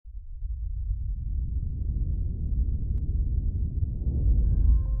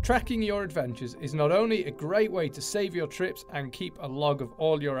Tracking your adventures is not only a great way to save your trips and keep a log of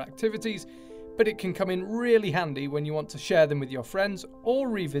all your activities, but it can come in really handy when you want to share them with your friends or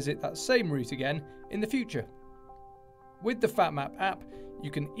revisit that same route again in the future. With the FATMAP app, you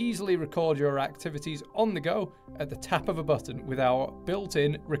can easily record your activities on the go at the tap of a button with our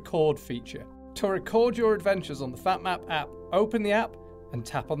built-in record feature. To record your adventures on the FATMAP app, open the app and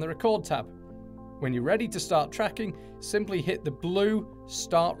tap on the record tab. When you're ready to start tracking, simply hit the blue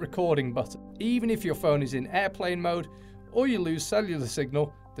Start Recording button. Even if your phone is in airplane mode or you lose cellular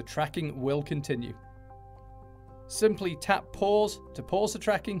signal, the tracking will continue. Simply tap pause to pause the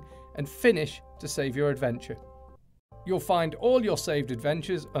tracking and finish to save your adventure. You'll find all your saved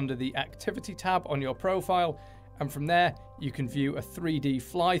adventures under the Activity tab on your profile, and from there you can view a 3D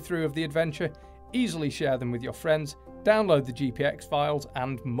fly-through of the adventure, easily share them with your friends, download the GPX files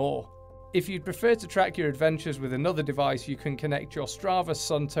and more. If you'd prefer to track your adventures with another device, you can connect your Strava,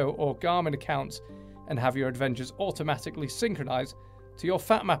 Sunto or Garmin accounts and have your adventures automatically synchronized to your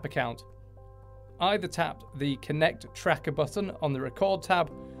FATMAP account. Either tap the Connect Tracker button on the Record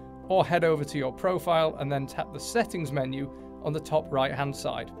tab or head over to your profile and then tap the Settings menu on the top right hand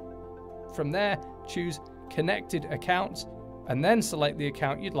side. From there, choose Connected Accounts and then select the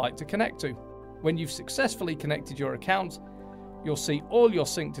account you'd like to connect to. When you've successfully connected your account, you'll see all your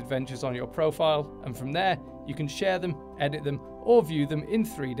synced adventures on your profile, and from there you can share them, edit them or view them in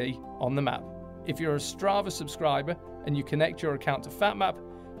 3D on the map. If you're a Strava subscriber and you connect your account to FATMAP,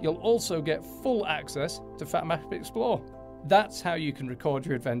 you'll also get full access to FATMAP Explore. That's how you can record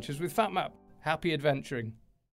your adventures with FATMAP. Happy adventuring!